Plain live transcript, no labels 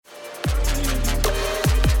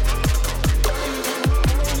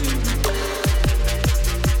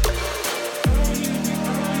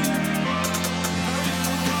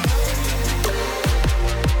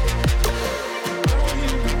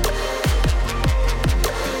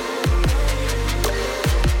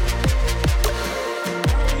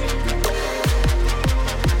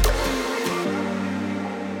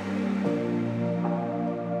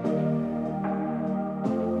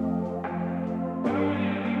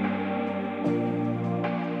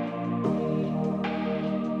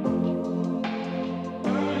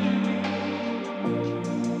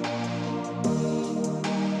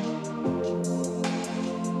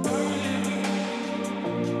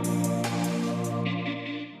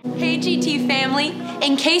Hey GT family,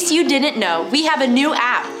 in case you didn't know, we have a new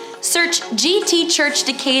app. Search GT Church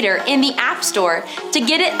Decatur in the App Store to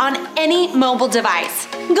get it on any mobile device.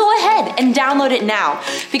 Go ahead and download it now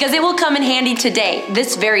because it will come in handy today,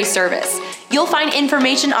 this very service. You'll find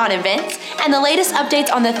information on events and the latest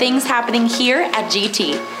updates on the things happening here at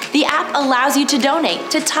GT. The app allows you to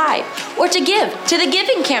donate, to tithe, or to give to the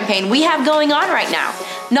giving campaign we have going on right now.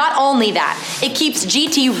 Not only that, it keeps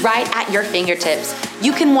GT right at your fingertips.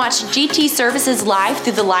 You can watch GT services live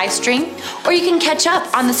through the live stream, or you can catch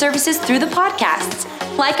up on the services through the podcasts.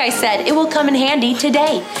 Like I said, it will come in handy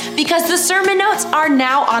today because the sermon notes are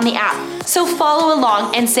now on the app. So follow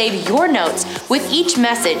along and save your notes with each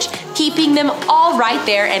message, keeping them all right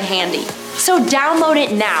there and handy. So download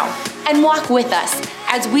it now and walk with us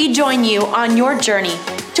as we join you on your journey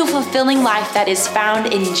to a fulfilling life that is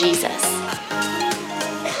found in Jesus.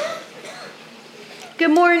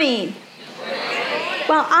 Good morning.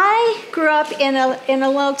 Well, I grew up in a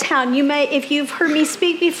little town. You may, if you've heard me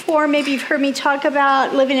speak before, maybe you've heard me talk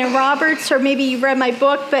about living in Roberts, or maybe you've read my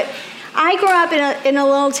book, but I grew up in a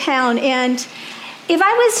little town, and if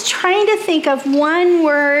I was trying to think of one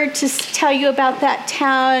word to tell you about that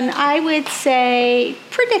town, I would say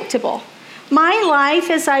predictable. My life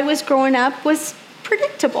as I was growing up was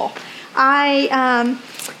predictable. I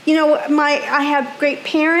have great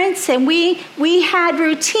parents, and we had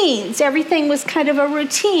routines. Everything was kind of a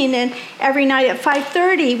routine, and every night at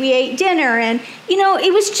 5:30 we ate dinner, and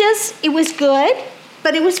it was good,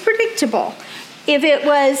 but it was predictable. If it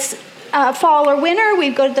was fall or winter,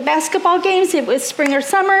 we'd go to the basketball games. If it was spring or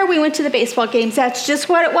summer, we went to the baseball games. That's just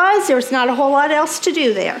what it was. There was not a whole lot else to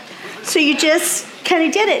do there. So you just kind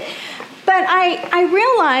of did it. But I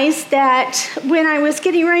realized that when I was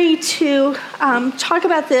getting ready to talk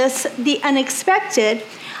about this, the unexpected,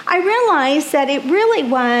 I realized that it really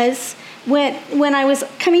was when I was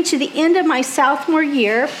coming to the end of my sophomore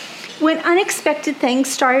year, when unexpected things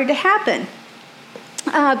started to happen.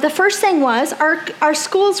 The first thing was our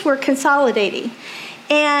schools were consolidating.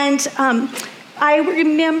 And I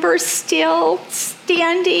remember still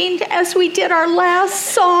standing as we did our last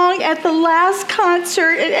song at the last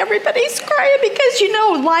concert, and everybody's crying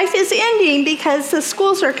because, life is ending because the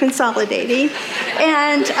schools are consolidating.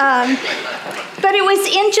 And but it was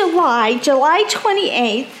in July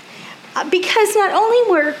 28th, because not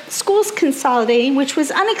only were schools consolidating, which was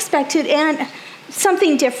unexpected and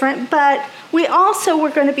something different, but we also were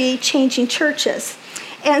going to be changing churches.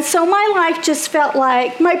 And so my life just felt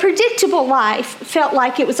like, my predictable life felt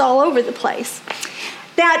like it was all over the place.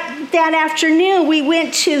 That afternoon, we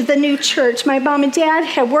went to the new church. My mom and dad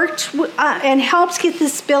had worked and helped get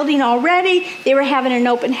this building all ready. They were having an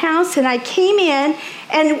open house, and I came in,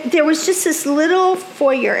 and there was just this little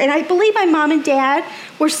foyer. And I believe my mom and dad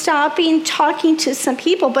were stopping, talking to some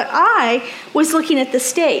people, but I was looking at the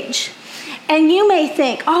stage. And you may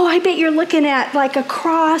think, oh, I bet you're looking at like a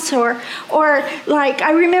cross or like,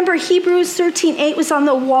 I remember Hebrews 13:8 was on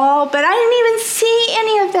the wall, but I didn't even see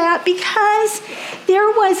any of that because there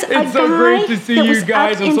was a guy. It's so great to see you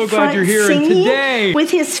guys. I'm so glad you're here today.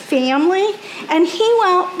 With his family. And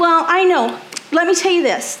I know. Let me tell you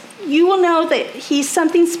this. You will know that he's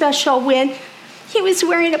something special when he was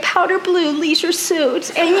wearing a powder blue leisure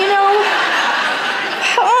suit. And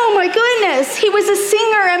oh my goodness, he was a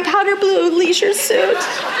singer in powder blue leisure suit.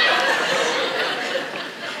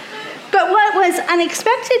 But what was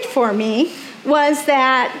unexpected for me was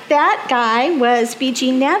that guy was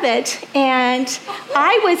B.G. Nevitt, and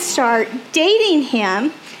I would start dating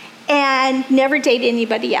him and never date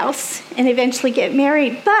anybody else and eventually get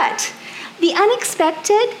married. But the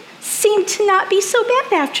unexpected seemed to not be so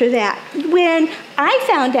bad after that. When I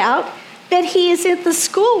found out that he is at the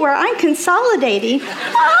school where I'm consolidating.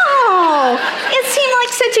 Oh, it seemed like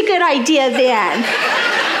such a good idea then.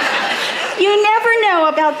 You never know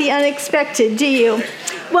about the unexpected, do you?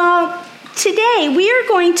 Well, today we are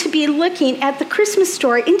going to be looking at the Christmas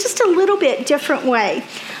story in just a little bit different way.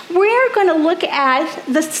 We're going to look at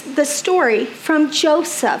the story from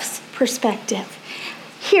Joseph's perspective.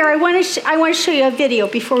 Here, I want to show you a video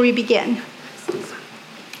before we begin.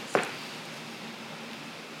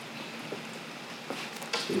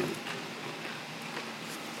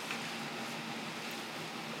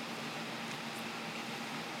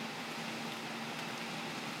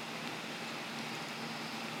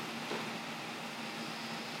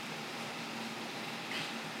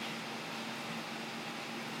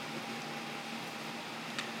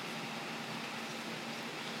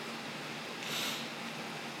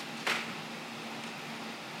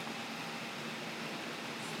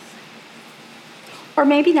 Or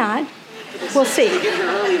maybe not. We'll see. You get here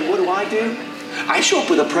early, and what do? I show up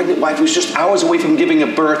with a pregnant wife who's just hours away from giving a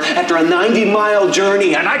birth after a 90-mile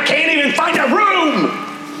journey, and I can't even find a room!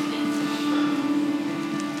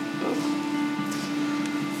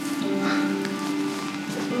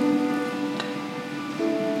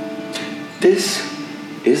 This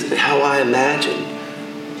isn't how I imagined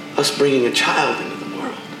us bringing a child into the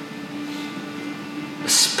world,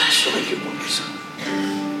 especially yours.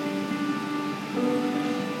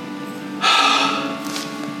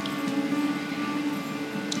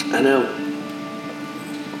 I know.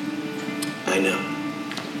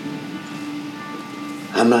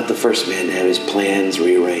 I'm not the first man to have his plans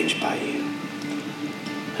rearranged by you,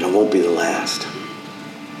 and I won't be the last.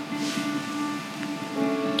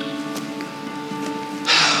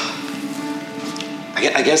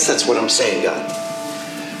 I guess that's what I'm saying, God,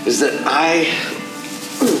 is that I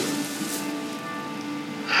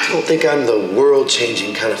don't think I'm the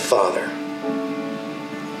world-changing kind of father.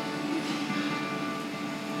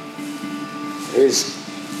 There's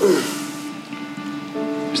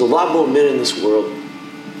a lot more men in this world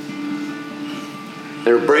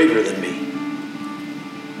that are braver than me.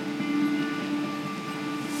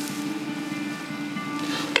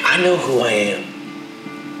 I know who I am.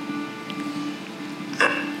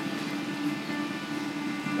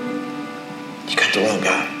 You got the wrong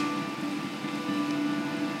guy.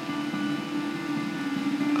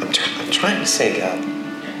 I'm trying to say, God,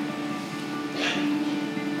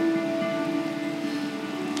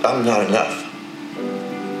 I'm not enough.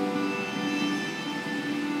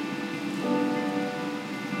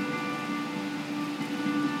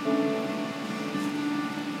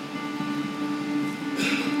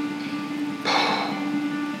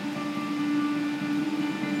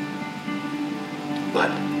 But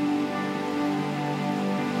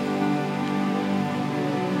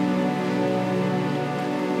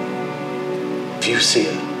if you see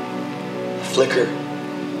a flicker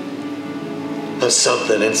of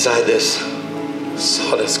something inside this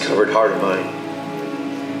sawdust-covered heart of mine,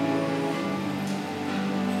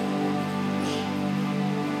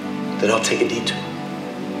 then I'll take a detour.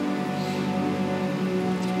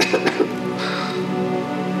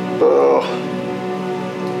 Oh,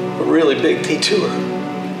 a really big detour.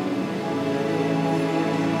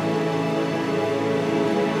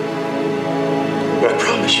 But I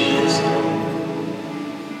promise you this.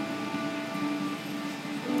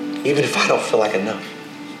 Even if I don't feel like enough,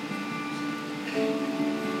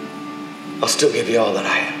 I'll still give you all that I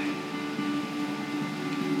have.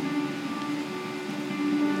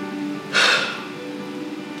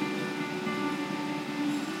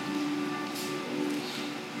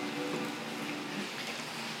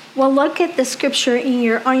 Well, look at the scripture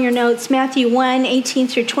on your notes, Matthew 1:18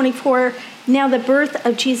 through 24. Now the birth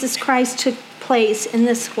of Jesus Christ took place in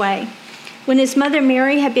this way. When his mother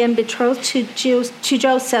Mary had been betrothed to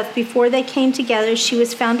Joseph, before they came together, she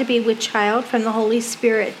was found to be with child from the Holy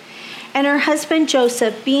Spirit. And her husband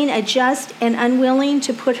Joseph, being a just and unwilling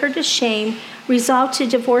to put her to shame, resolved to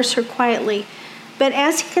divorce her quietly. But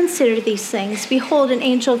as he considered these things, behold, an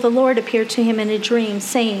angel of the Lord appeared to him in a dream,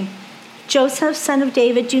 saying, Joseph, son of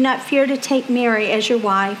David, do not fear to take Mary as your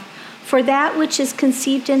wife, for that which is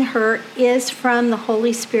conceived in her is from the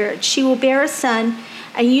Holy Spirit. She will bear a son,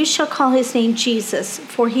 and you shall call his name Jesus,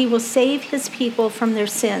 for he will save his people from their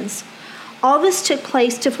sins. All this took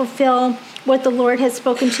place to fulfill what the Lord had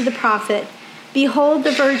spoken to the prophet. Behold,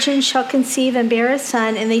 the virgin shall conceive and bear a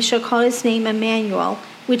son, and they shall call his name Emmanuel,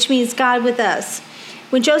 which means God with us.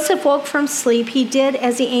 When Joseph woke from sleep, he did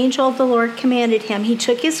as the angel of the Lord commanded him. He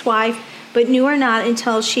took his wife, but knew her not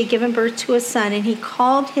until she had given birth to a son, and he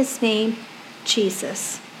called his name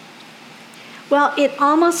Jesus. Well, it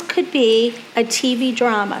almost could be a TV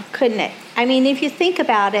drama, couldn't it? I mean, if you think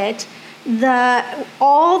about it,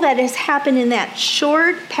 all that has happened in that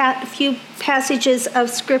short few passages of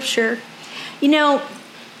Scripture, you know,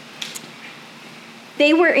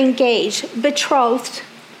 they were engaged, betrothed,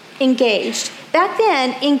 engaged. Back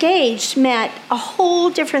then, engaged meant a whole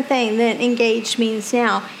different thing than engaged means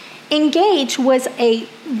now. Engaged was a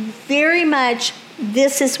very much,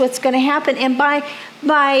 this is what's going to happen. And by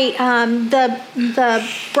the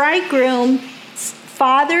bridegroom's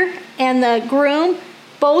father and the groom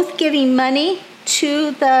both giving money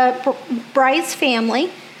to the bride's family,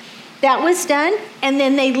 that was done. And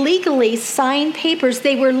then they legally signed papers.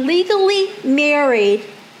 They were legally married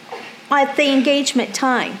at the engagement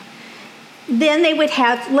time. Then they would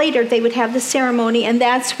have the ceremony, and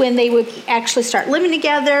that's when they would actually start living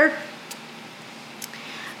together.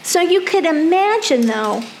 So you could imagine,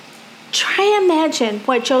 though, try and imagine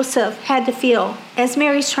what Joseph had to feel as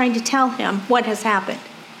Mary's trying to tell him what has happened.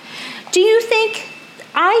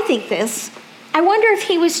 I think this, I wonder if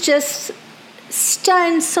he was just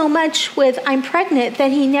stunned so much with I'm pregnant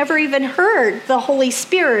that he never even heard the Holy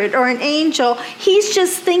Spirit or an angel. He's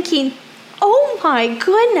just thinking, oh my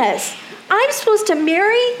goodness, I'm supposed to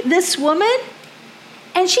marry this woman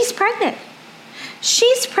and she's pregnant.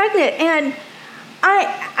 She's pregnant. And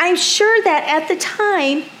I'm sure that at the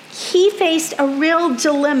time he faced a real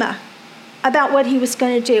dilemma about what he was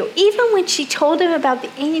going to do. Even when she told him about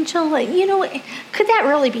the angel, like, could that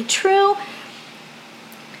really be true?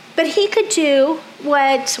 But he could do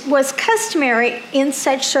what was customary in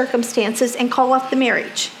such circumstances and call off the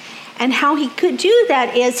marriage. And how he could do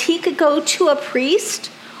that is he could go to a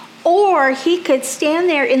priest, or he could stand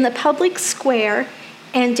there in the public square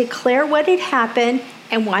and declare what had happened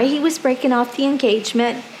and why he was breaking off the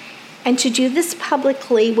engagement. And to do this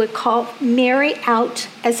publicly would call Mary out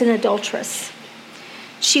as an adulteress.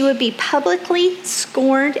 She would be publicly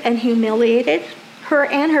scorned and humiliated, her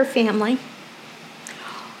and her family.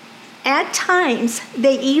 At times,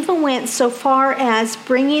 they even went so far as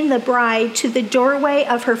bringing the bride to the doorway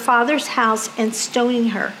of her father's house and stoning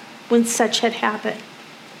her when such had happened.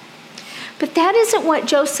 But that isn't what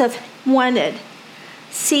Joseph wanted.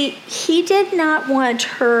 See, he did not want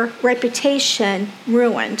her reputation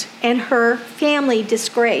ruined and her family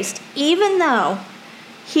disgraced, even though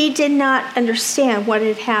he did not understand what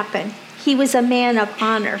had happened. He was a man of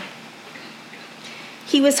honor.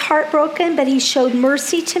 He was heartbroken, but he showed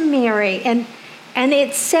mercy to Mary. And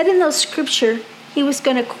it said in those scriptures, he was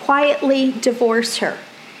going to quietly divorce her.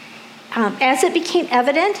 As it became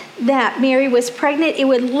evident that Mary was pregnant, it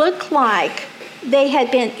would look like they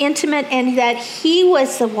had been intimate and that he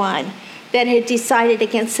was the one that had decided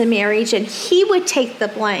against the marriage, and he would take the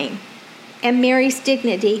blame, and Mary's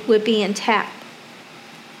dignity would be intact.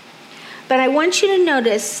 But I want you to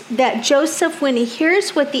notice that Joseph, when he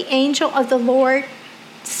hears what the angel of the Lord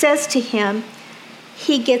says to him,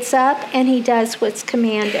 he gets up and he does what's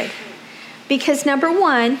commanded. Because number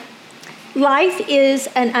one, life is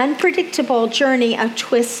an unpredictable journey of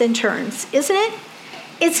twists and turns, isn't it?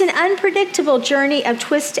 It's an unpredictable journey of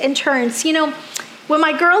twists and turns. When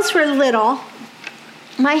my girls were little,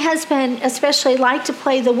 my husband especially liked to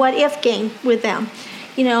play the what if game with them.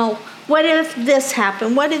 What if this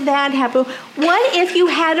happened? What if that happened? What if you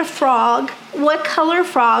had a frog? What color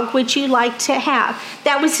frog would you like to have?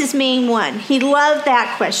 That was his main one. He loved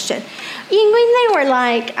that question. When they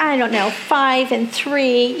were 5 and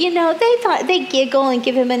 3, they thought they'd giggle and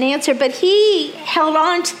give him an answer, but he held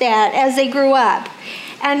on to that as they grew up.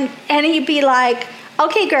 And he'd be like,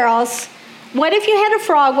 okay, girls, what if you had a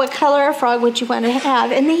frog? What color of frog would you want to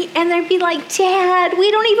have? And they'd be like, Dad,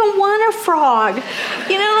 we don't even want a frog.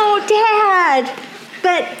 Dad.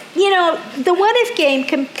 But, the what if game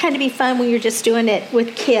can kind of be fun when you're just doing it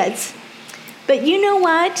with kids. But you know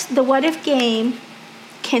what? The what if game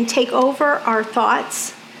can take over our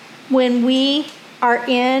thoughts when we are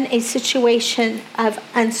in a situation of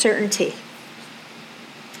uncertainty.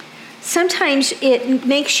 Sometimes it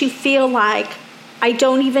makes you feel like I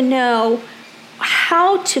don't even know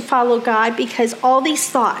how to follow God because all these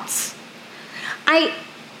thoughts.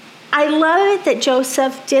 I love it that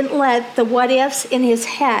Joseph didn't let the what ifs in his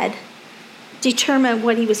head determine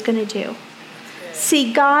what he was going to do.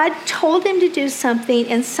 See, God told him to do something,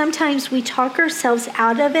 and sometimes we talk ourselves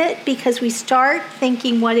out of it because we start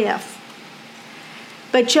thinking what if.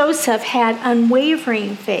 But Joseph had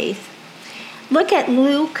unwavering faith. Look at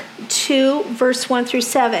Luke 2, verse 1 through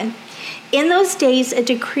 7. In those days, a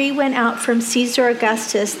decree went out from Caesar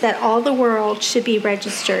Augustus that all the world should be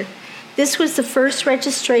registered. This was the first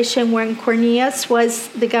registration when Quirinius was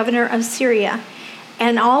the governor of Syria.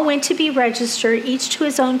 And all went to be registered, each to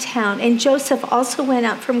his own town. And Joseph also went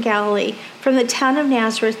up from Galilee, from the town of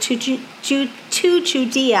Nazareth to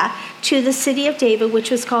Judea, to the city of David,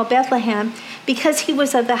 which was called Bethlehem, because he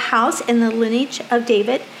was of the house and the lineage of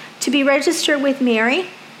David, to be registered with Mary,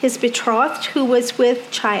 his betrothed, who was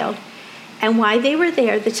with child. And while they were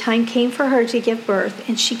there, the time came for her to give birth,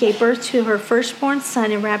 and she gave birth to her firstborn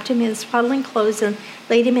son and wrapped him in swaddling clothes and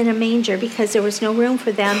laid him in a manger because there was no room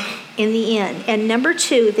for them in the inn. And number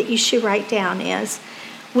 2 that you should write down is,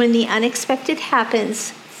 when the unexpected happens,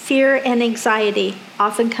 fear and anxiety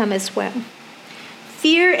often come as well.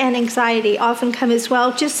 Fear and anxiety often come as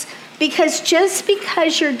well just because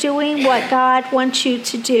you're doing what God wants you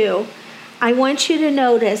to do. I want you to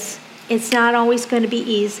notice it's not always going to be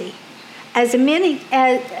easy. As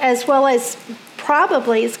well as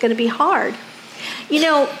probably it's going to be hard.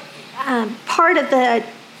 Part of the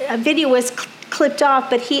video was clipped off,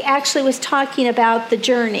 but he actually was talking about the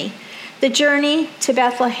journey to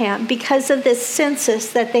Bethlehem because of this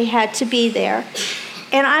census that they had to be there.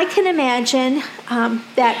 And I can imagine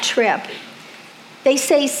that trip. They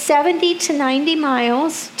say 70 to 90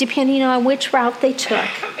 miles, depending on which route they took.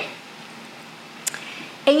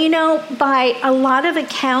 And you know, by a lot of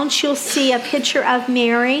accounts, you'll see a picture of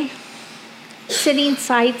Mary sitting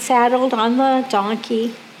side-saddled on the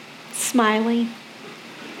donkey, smiling.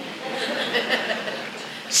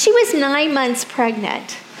 She was 9 months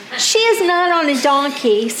pregnant. She is not on a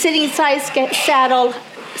donkey, sitting side-saddled,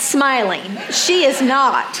 smiling. She is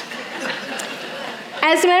not.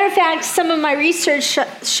 As a matter of fact, some of my research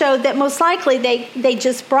showed that most likely they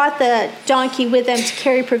just brought the donkey with them to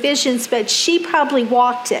carry provisions, but she probably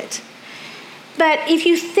walked it. But if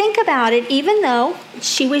you think about it, even though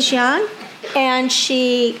she was young and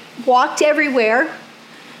she walked everywhere,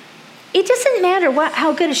 it doesn't matter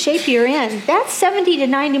how good a shape you're in. That's 70 to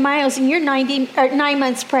 90 miles and you're 9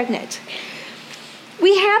 months pregnant.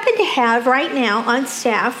 We happen to have right now on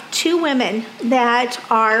staff 2 women that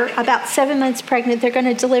are about 7 months pregnant. They're going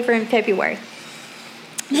to deliver in February.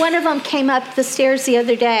 One of them came up the stairs the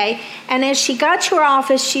other day, and as she got to her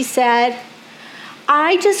office, she said,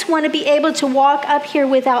 I just want to be able to walk up here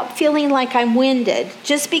without feeling like I'm winded,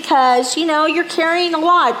 just because, you know, you're carrying a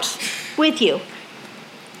lot with you.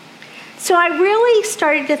 So I really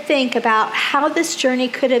started to think about how this journey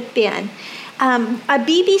could have been. A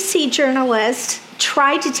BBC journalist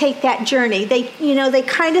tried to take that journey. They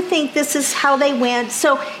kind of think this is how they went.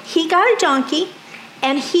 So he got a donkey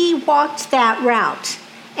and he walked that route.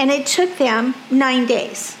 And it took them 9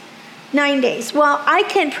 days. 9 days. Well, I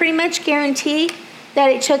can pretty much guarantee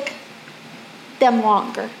that it took them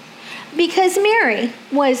longer because Mary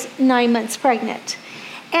was 9 months pregnant.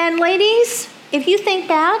 And ladies, if you think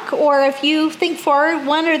back or if you think forward,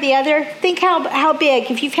 one or the other, think how big.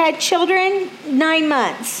 If you've had children, 9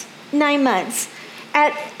 months. 9 months.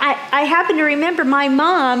 I happen to remember my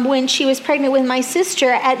mom, when she was pregnant with my sister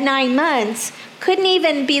at 9 months, couldn't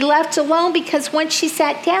even be left alone because once she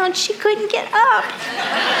sat down, she couldn't get up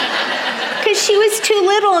because she was too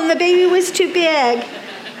little and the baby was too big.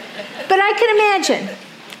 But I can imagine,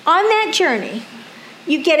 on that journey,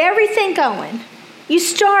 you get everything going. You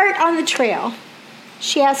start on the trail.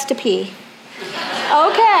 She has to pee.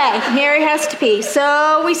 Okay, Mary has to pee,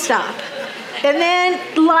 so we stop. And then,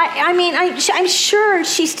 I'm sure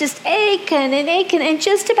she's just aching, and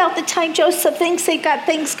just about the time Joseph thinks they've got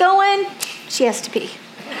things going, she has to pee.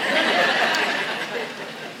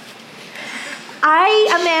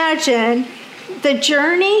 I imagine the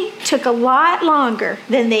journey took a lot longer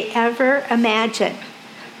than they ever imagined.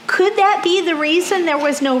 Could that be the reason there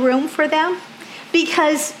was no room for them?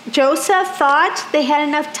 Because Joseph thought they had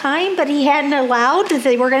enough time, but he hadn't allowed that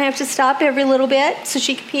they were going to have to stop every little bit so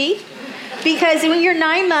she could pee? Because when you're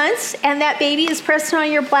 9 months and that baby is pressing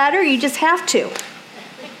on your bladder, you just have to.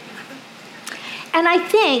 And I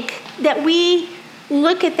think that we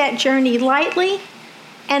look at that journey lightly,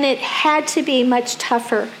 and it had to be much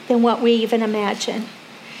tougher than what we even imagine.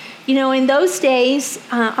 You know, in those days,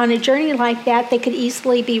 on a journey like that, they could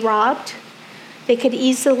easily be robbed. They could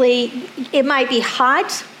easily, it might be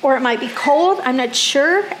hot or it might be cold. I'm not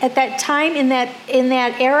sure at that time in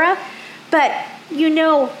that era. But, you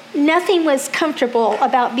know, nothing was comfortable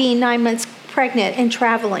about being 9 months pregnant and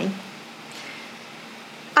traveling.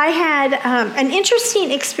 I had an interesting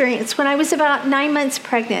experience when I was about 9 months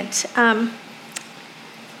pregnant.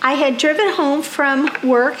 I had driven home from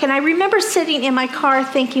work, and I remember sitting in my car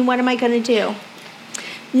thinking, what am I going to do?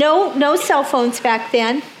 No cell phones back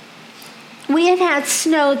then. We had had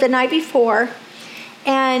snow the night before,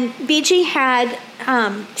 and BG had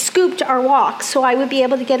scooped our walk so I would be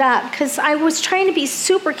able to get up, because I was trying to be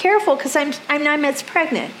super careful because I'm 9 months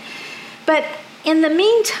pregnant. But in the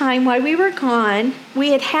meantime, while we were gone, we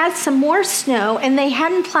had had some more snow, and they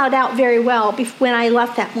hadn't plowed out very well when I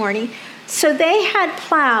left that morning. So they had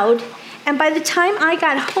plowed, and by the time I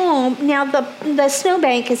got home, now the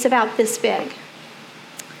snowbank is about this big.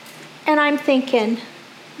 And I'm thinking,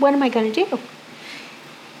 what am I going to do?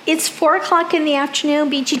 It's 4 o'clock in the afternoon.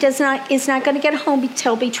 BG is not going to get home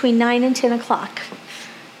until between 9 and 10 o'clock.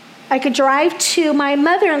 I could drive to my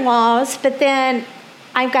mother-in-law's, but then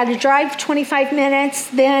I've got to drive 25 minutes.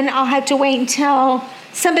 Then I'll have to wait until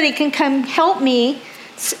somebody can come help me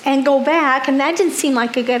and go back, and that didn't seem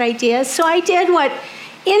like a good idea. So I did what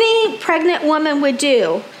any pregnant woman would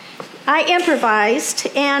do. I improvised,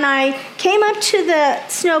 and I came up to the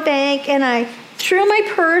snowbank, and I threw my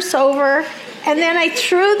purse over, and then I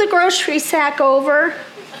threw the grocery sack over.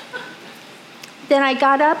 Then I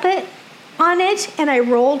got up on it, and I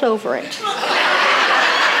rolled over it.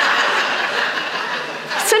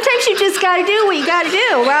 Sometimes you just got to do what you got to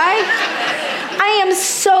do, right? I am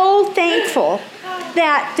so thankful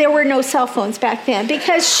that there were no cell phones back then,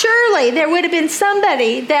 because surely there would have been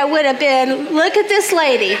somebody that would have been, look at this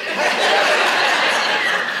lady.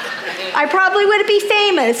 I probably would be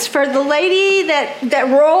famous for the lady that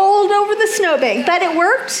rolled over the snowbank, but it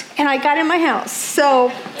worked, and I got in my house.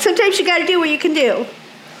 So sometimes you got to do what you can do.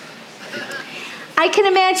 I can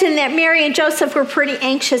imagine that Mary and Joseph were pretty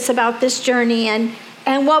anxious about this journey and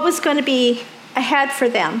what was going to be ahead for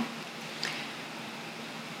them.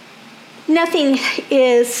 Nothing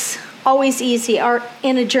is always easy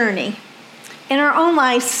in a journey. In our own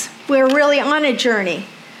lives, we're really on a journey.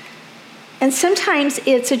 And sometimes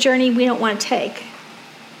it's a journey we don't want to take.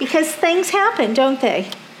 Because things happen, don't they?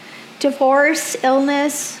 Divorce,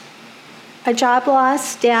 illness, a job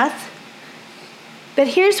loss, death. But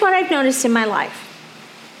here's what I've noticed in my life.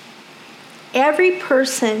 Every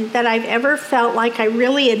person that I've ever felt like I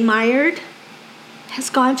really admired has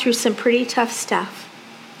gone through some pretty tough stuff.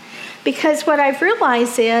 Because what I've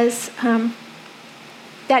realized is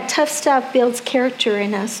that tough stuff builds character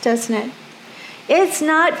in us, doesn't it? It's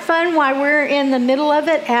not fun while we're in the middle of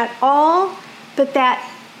it at all, but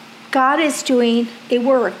that God is doing a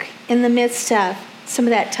work in the midst of some of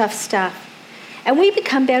that tough stuff. And we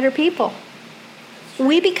become better people.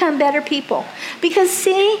 We become better people. Because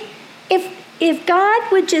see, if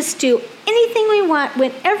God would just do anything we want,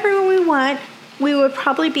 whenever we want, we would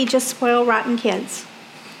probably be just spoiled, rotten kids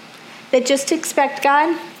that just expect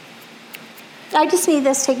God, I just need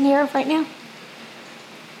this taken care of right now.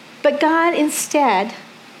 But God instead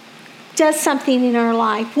does something in our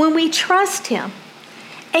life when we trust Him.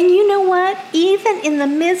 And you know what? Even in the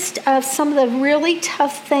midst of some of the really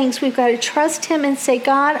tough things, we've got to trust Him and say,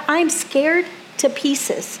 God, I'm scared to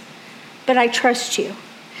pieces, but I trust you.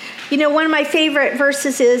 You know, one of my favorite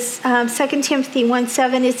verses is 2 Timothy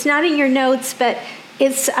 1:7. It's not in your notes, but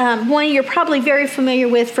it's one you're probably very familiar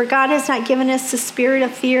with. For God has not given us the spirit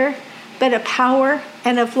of fear, but of power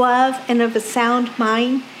and of love and of a sound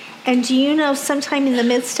mind. And do you know, sometime in the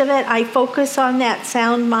midst of it, I focus on that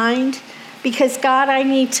sound mind because, God, I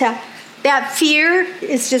need to, that fear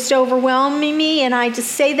is just overwhelming me. And I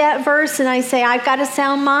just say that verse and I say, I've got a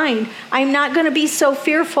sound mind. I'm not going to be so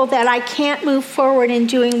fearful that I can't move forward in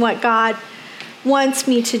doing what God wants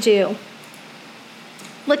me to do.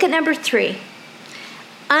 Look at number 3.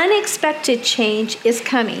 Unexpected change is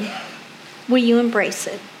coming. Will you embrace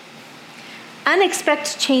it?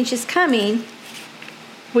 Unexpected change is coming.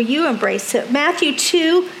 Will you embrace it? Matthew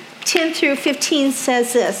 2:10 through 15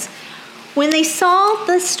 says this. When they saw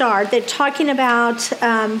the star, they're talking about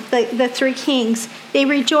the 3 kings, they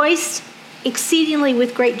rejoiced exceedingly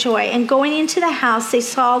with great joy. And going into the house, they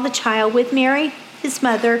saw the child with Mary, his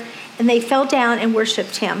mother, and they fell down and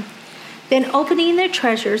worshipped him. Then opening their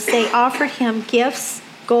treasures, they offered him gifts,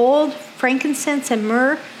 gold, frankincense, and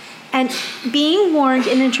myrrh. And being warned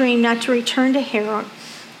in a dream not to return to Herod,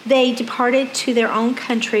 they departed to their own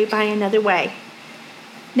country by another way.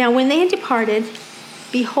 Now when they had departed,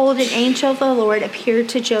 behold, an angel of the Lord appeared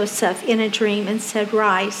to Joseph in a dream and said,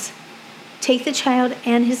 Rise, take the child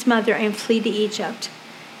and his mother and flee to Egypt,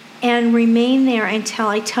 and remain there until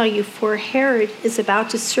I tell you, for Herod is about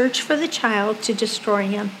to search for the child to destroy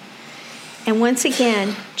him. And once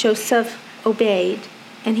again, Joseph obeyed,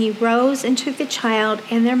 and he rose and took the child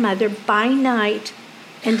and their mother by night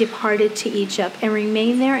and departed to Egypt, and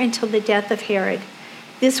remained there until the death of Herod.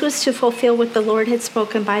 This was to fulfill what the Lord had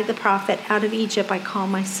spoken by the prophet, out of Egypt I call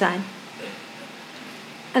my son.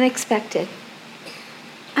 Unexpected.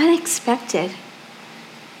 Unexpected.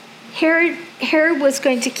 Herod was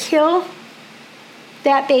going to kill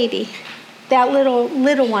that baby, that little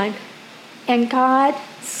one. And God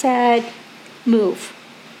said, move,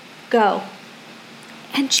 go.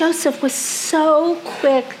 And Joseph was so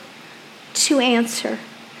quick to answer.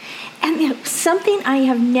 And something I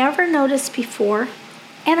have never noticed before,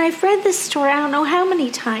 and I've read this story I don't know how many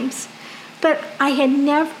times, but I had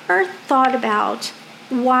never thought about,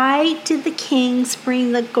 why did the kings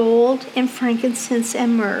bring the gold and frankincense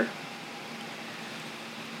and myrrh?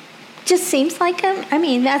 Just seems like,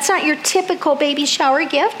 that's not your typical baby shower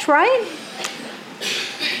gift, right?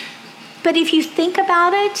 But if you think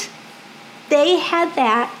about it, they had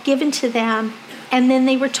that given to them, and then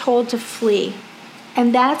they were told to flee.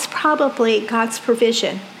 And that's probably God's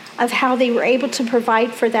provision of how they were able to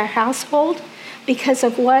provide for their household because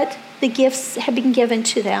of what the gifts had been given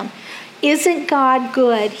to them. Isn't God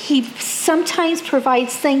good? He sometimes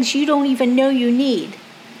provides things you don't even know you need.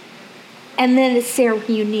 And then it's there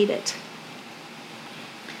when you need it.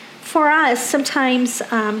 For us, sometimes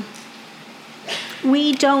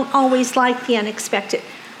we don't always like the unexpected.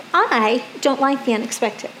 I don't like the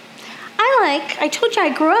unexpected. I I told you I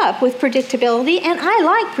grew up with predictability, and I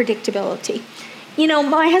like predictability. You know,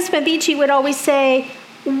 my husband BG would always say,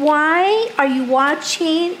 "Why are you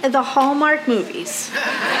watching the Hallmark movies?"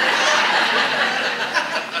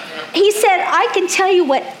 He said, "I can tell you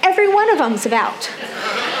what every one of them's about."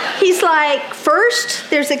 He's like, first,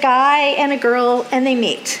 there's a guy and a girl, and they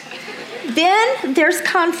meet. Then there's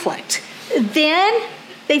conflict. Then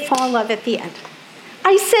they fall in love at the end.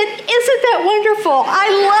 I said, "Isn't that wonderful? I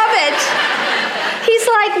love it." He's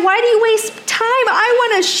like, "Why do you waste time? I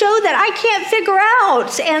want to show that I can't figure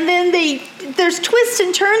out." And then there's twists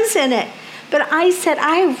and turns in it. But I said,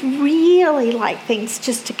 I really like things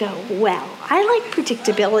just to go well. I like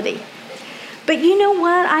predictability. But you know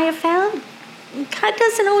what I have found? God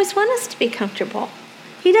doesn't always want us to be comfortable.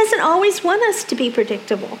 He doesn't always want us to be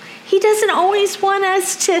predictable. He doesn't always want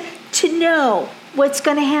us to know what's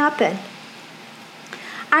going to happen.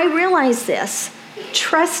 I realize this.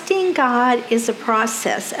 Trusting God is a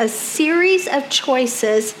process, a series of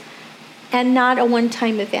choices, and not a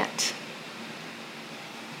one-time event.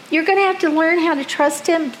 You're going to have to learn how to trust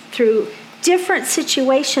Him through different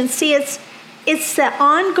situations. See, it's the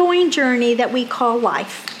ongoing journey that we call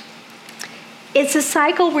life. It's a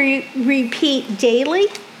cycle we repeat daily,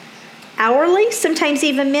 hourly, sometimes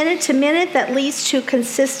even minute to minute, that leads to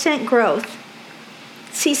consistent growth.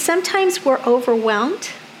 See, sometimes we're overwhelmed,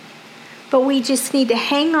 but we just need to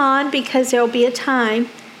hang on because there will be a time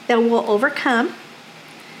that we'll overcome.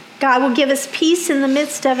 God will give us peace in the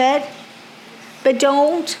midst of it, but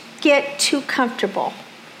don't get too comfortable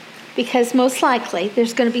because most likely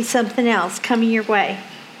there's going to be something else coming your way.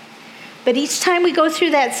 But each time we go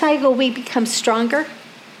through that cycle, we become stronger,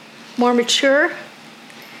 more mature.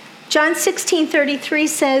 John 16:33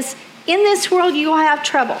 says, "In this world you will have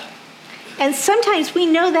trouble." And sometimes we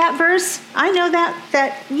know that verse. I know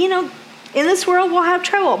that in this world we'll have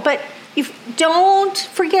trouble. But don't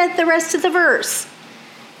forget the rest of the verse.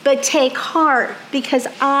 But take heart, because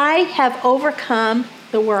I have overcome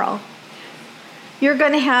the world. You're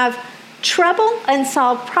going to have trouble,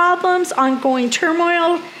 unsolved problems, ongoing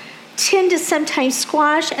turmoil, tend to sometimes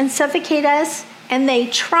squash and suffocate us, and they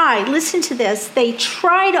try, listen to this, they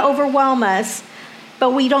try to overwhelm us,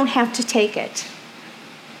 but we don't have to take it.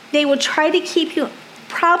 They will try to keep you,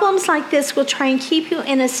 problems like this will try and keep you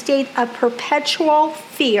in a state of perpetual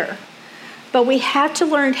fear, but we have to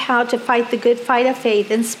learn how to fight the good fight of faith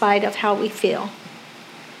in spite of how we feel.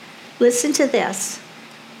 Listen to this.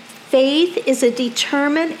 Faith is a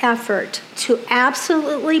determined effort to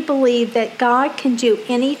absolutely believe that God can do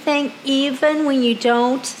anything even when you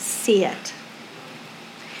don't see it.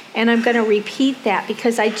 And I'm going to repeat that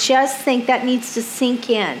because I just think that needs to sink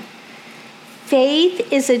in. Faith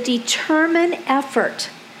is a determined effort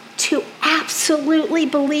to absolutely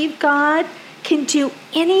believe God can do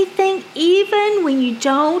anything even when you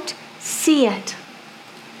don't see it.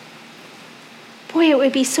 Boy, it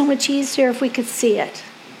would be so much easier if we could see it.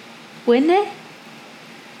 Wouldn't it?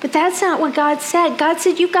 But that's not what God said. God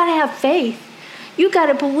said you've got to have faith. You've got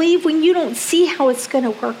to believe when you don't see how it's going to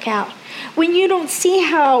work out. When you don't see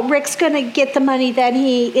how Rick's going to get the money that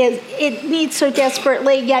it needs so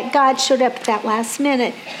desperately, yet God showed up at that last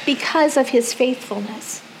minute because of His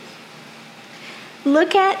faithfulness.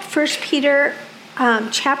 Look at 1 Peter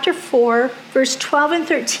chapter 4, verse 12 and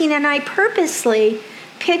 13, and I purposely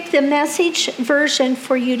picked the Message version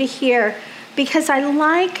for you to hear because I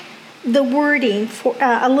like the wording for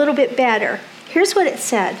a little bit better. Here's what it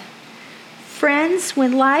said. Friends,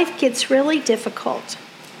 when life gets really difficult,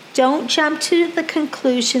 don't jump to the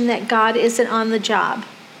conclusion that God isn't on the job.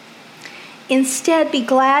 Instead, be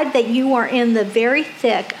glad that you are in the very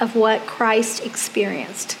thick of what Christ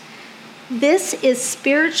experienced. This is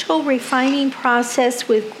spiritual refining process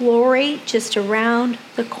with glory just around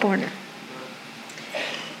the corner.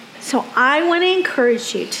 So I want to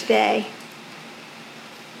encourage you today.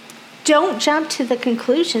 Don't jump to the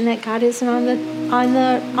conclusion that God isn't on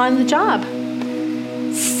the job.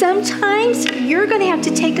 Sometimes you're going to have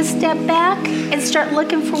to take a step back and start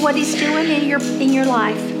looking for what He's doing in your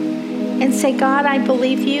life, and say, God, I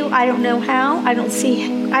believe you. I don't know how. I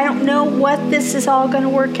don't know what this is all going to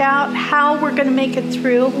work out, how we're going to make it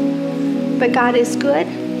through. But God is good,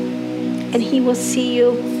 and He will see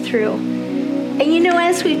you through. And you know,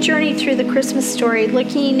 as we've journeyed through the Christmas story,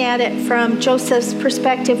 looking at it from Joseph's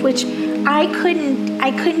perspective, which I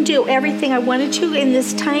couldn't do everything I wanted to in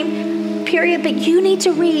this time period, but you need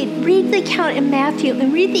to read the account in Matthew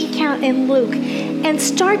and read the account in Luke and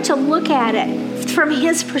start to look at it from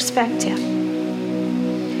his perspective.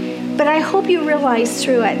 But I hope you realize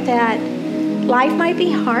through it that life might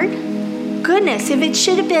be hard, goodness, if it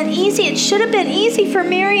should have been easy, it should have been easy for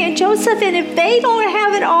Mary and Joseph. And if they don't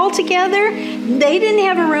have it all together, they didn't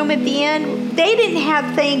have a room at the end, they didn't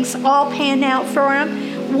have things all panned out for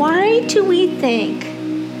them, why do we think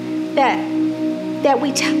that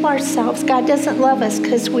we tell ourselves God doesn't love us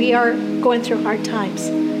because we are going through hard times?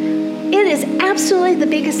 It is absolutely the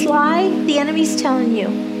biggest lie the enemy's telling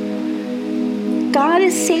you. God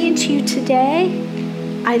is saying to you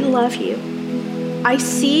today, I love you. I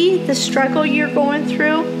see the struggle you're going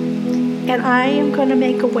through, and I am going to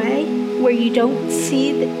make a way where you don't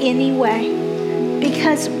see any way.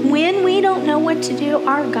 Because when we don't know what to do,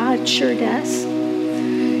 our God sure does.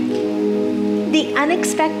 The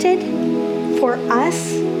unexpected for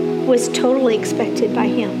us was totally expected by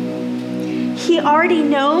Him. He already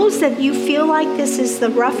knows that you feel like this is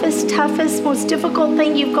the roughest, toughest, most difficult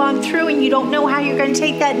thing you've gone through, and you don't know how you're going to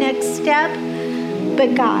take that next step.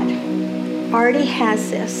 But God already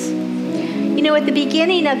has this. You know, at the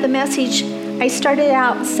beginning of the message, I started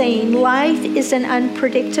out saying life is an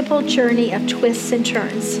unpredictable journey of twists and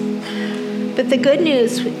turns. But the good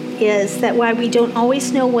news is that while we don't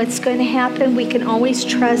always know what's going to happen, we can always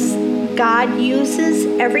trust God uses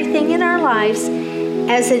everything in our lives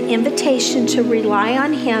as an invitation to rely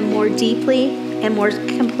on Him more deeply and more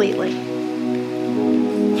completely.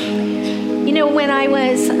 You know, when I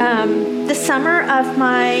was the summer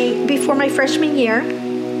of before my freshman year,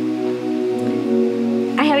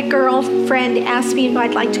 I had a girlfriend ask me if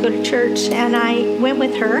I'd like to go to church, and I went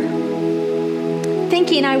with her,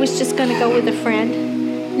 thinking I was just going to go with a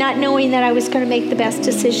friend, not knowing that I was going to make the best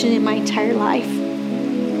decision in my entire life.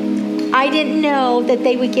 I didn't know that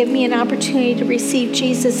they would give me an opportunity to receive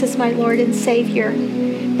Jesus as my Lord and Savior,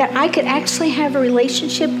 that I could actually have a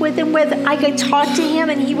relationship with Him, where I could talk to Him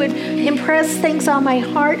and He would impress things on my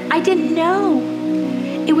heart. I didn't know.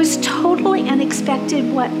 It was totally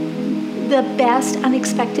unexpected, the best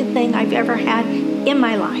unexpected thing I've ever had in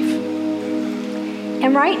my life.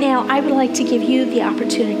 And right now, I would like to give you the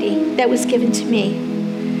opportunity that was given to me.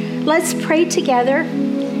 Let's pray together.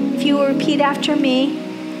 If you will repeat after me.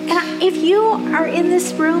 And if you are in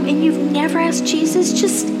this room and you've never asked Jesus,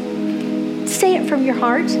 just say it from your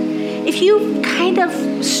heart. If you kind of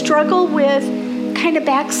struggle with kind of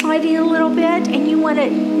backsliding a little bit and you want to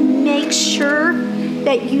make sure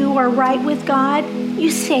that you are right with God, you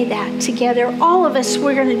say that together. All of us,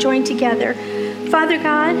 we're going to join together. Father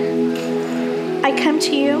God, I come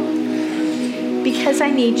to you because I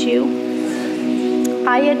need you.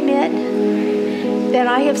 I admit that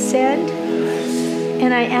I have sinned,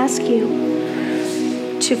 and I ask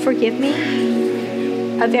you to forgive me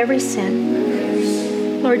of every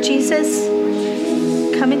sin. Lord Jesus,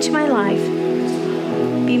 come into my life.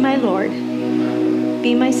 Be my Lord.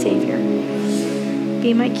 Be my Savior.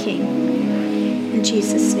 Be my King. In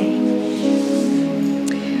Jesus' name.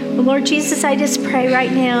 Well, Lord Jesus, I just pray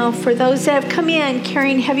right now for those that have come in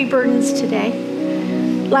carrying heavy burdens today.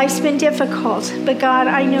 Life's been difficult, but God,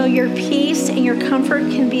 I know your peace and your comfort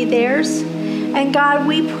can be theirs. And God,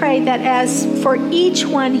 we pray that as for each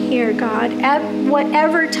one here, God, at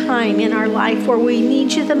whatever time in our life where we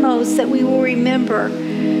need you the most, that we will remember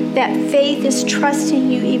that faith is trusting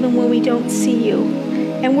you even when we don't see you.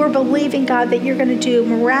 And we're believing, God, that you're going to do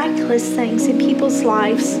miraculous things in people's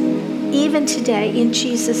lives, even today, in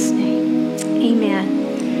Jesus' name.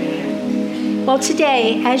 Amen. Well,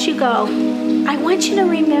 today, as you go, I want you to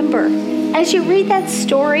remember, as you read that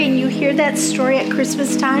story and you hear that story at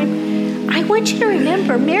Christmas time, I want you to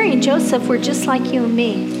remember Mary and Joseph were just like you and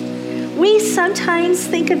me. We sometimes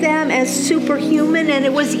think of them as superhuman, and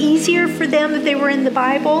it was easier for them that they were in the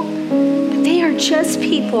Bible, but they are just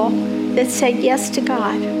people that said yes to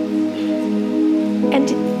God.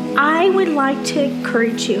 And I would like to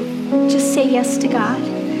encourage you, just say yes to God.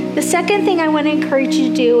 The second thing I want to encourage you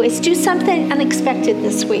to do is do something unexpected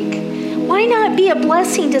this week. Why not be a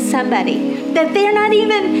blessing to somebody that they're not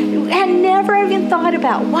even, had never even thought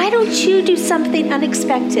about? Why don't you do something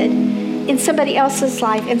unexpected in somebody else's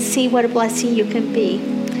life and see what a blessing you can be?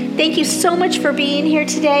 Thank you so much for being here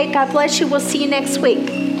today. God bless you. We'll see you next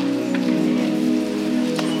week.